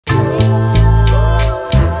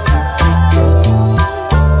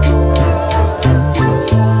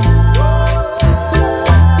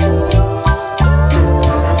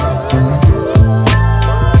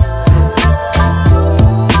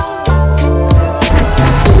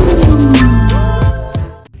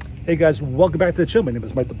Hey guys, welcome back to the show. My name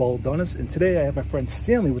is Mike the Baldadonis, and today I have my friend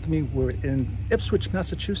Stanley with me. We're in Ipswich,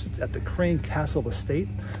 Massachusetts at the Crane Castle Estate.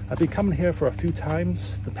 I've been coming here for a few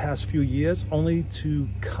times the past few years, only to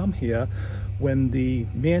come here when the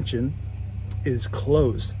mansion is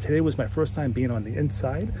closed. Today was my first time being on the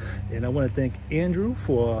inside, and I want to thank Andrew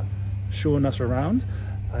for showing us around.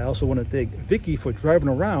 I also want to thank Vicky for driving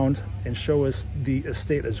around and show us the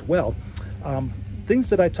estate as well. Things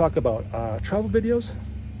that I talk about, travel videos.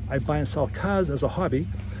 I buy and sell cars as a hobby.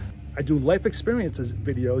 I do life experiences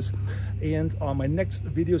videos, and on my next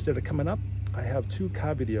videos that are coming up, I have two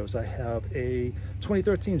car videos. I have a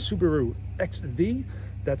 2013 Subaru XV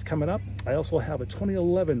that's coming up. I also have a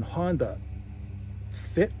 2011 Honda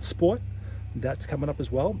Fit Sport that's coming up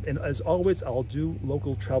as well. And as always, I'll do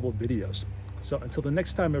local travel videos. So until the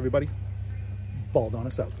next time, everybody,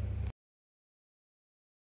 Baldadonis out.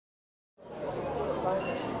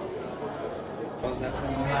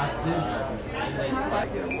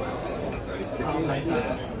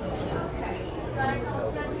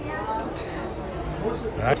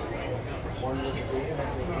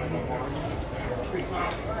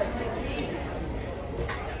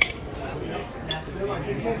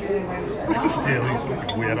 Stanley,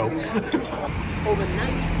 weirdo. Over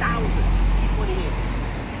 90,000 C28s.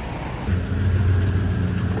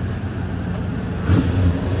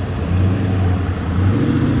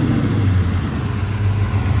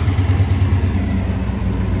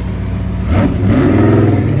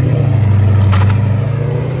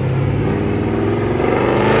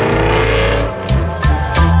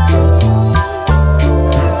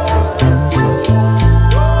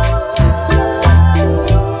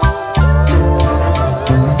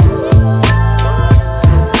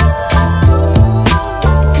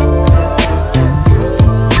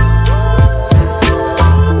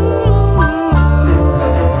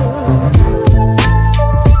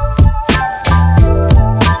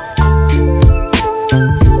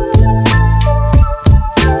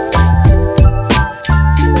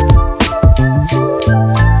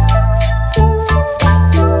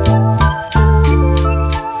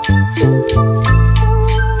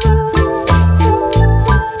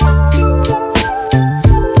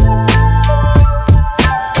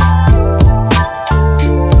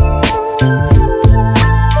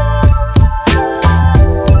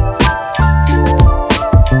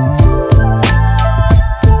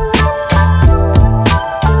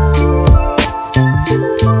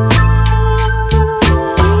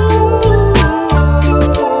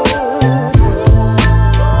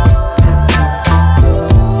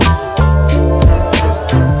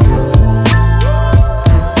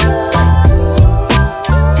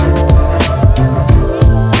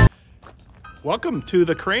 Welcome to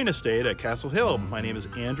the Crane Estate at Castle Hill. My name is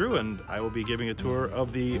Andrew, and I will be giving a tour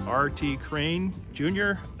of the R.T. Crane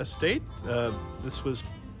Jr. Estate. This was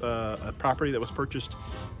a property that was purchased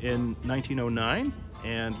in 1909,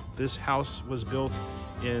 and this house was started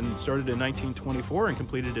in 1924 and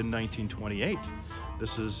completed in 1928.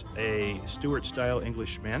 This is a Stuart-style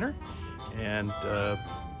English manor, and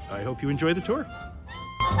I hope you enjoy the tour.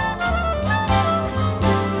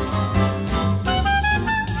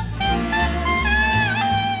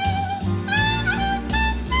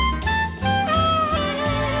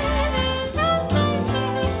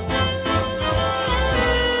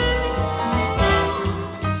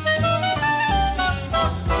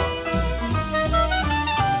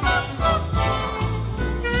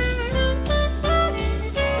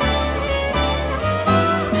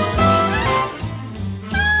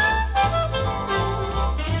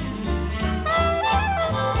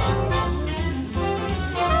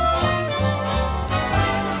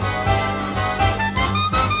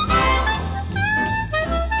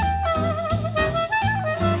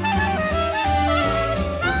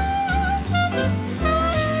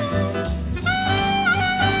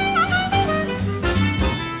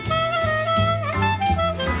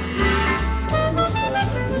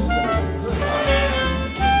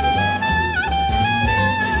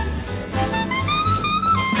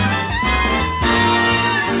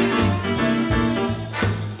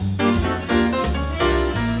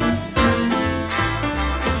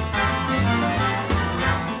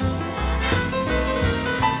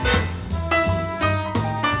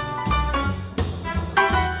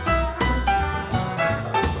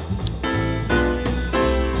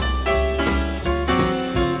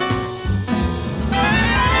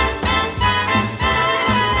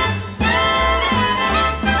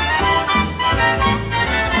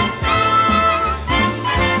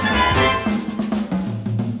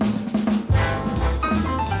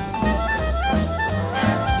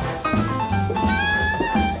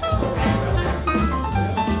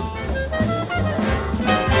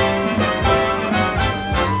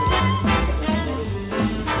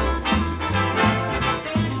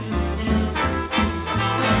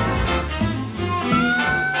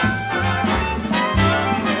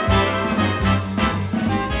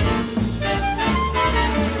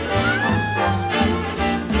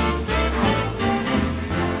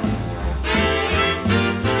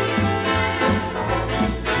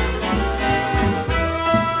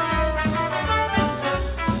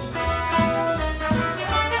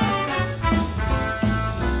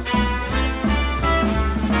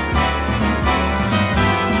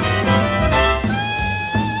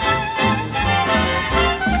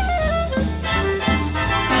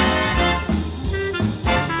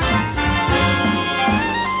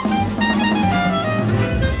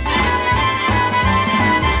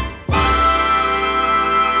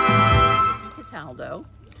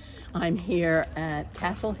 I'm here at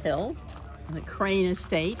Castle Hill, the Crane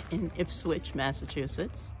Estate in Ipswich,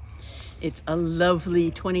 Massachusetts. It's a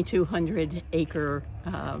lovely 2,200 acre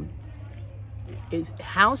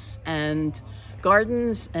house and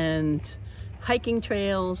gardens and hiking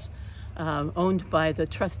trails owned by the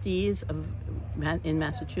trustees in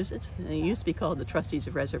Massachusetts. They used to be called the Trustees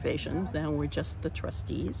of Reservations. Now we're just the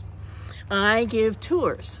trustees. I give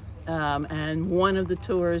tours. And one of the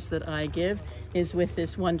tours that I give is with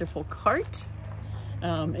this wonderful cart.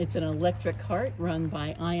 It's an electric cart run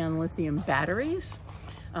by ion lithium batteries.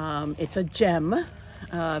 It's a gem.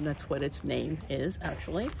 That's what its name is,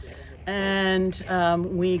 actually. And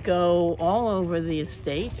we go all over the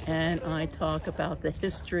estate, and I talk about the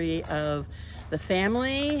history of the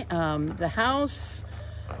family, the house,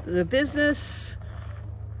 the business,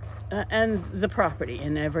 and the property,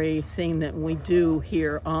 and everything that we do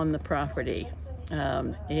here on the property.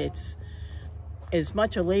 It's as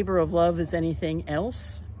much a labor of love as anything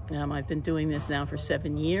else. I've been doing this now for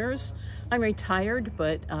 7 years. I'm retired,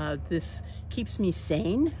 but this keeps me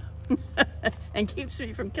sane and keeps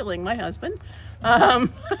me from killing my husband. But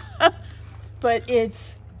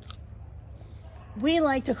we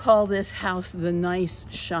like to call this house the nice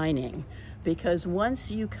shining, because once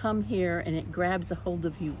you come here and it grabs a hold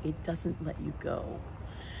of you, it doesn't let you go.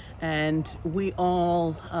 And we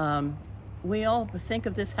all think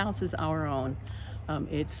of this house as our own.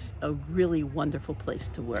 It's a really wonderful place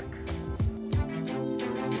to work.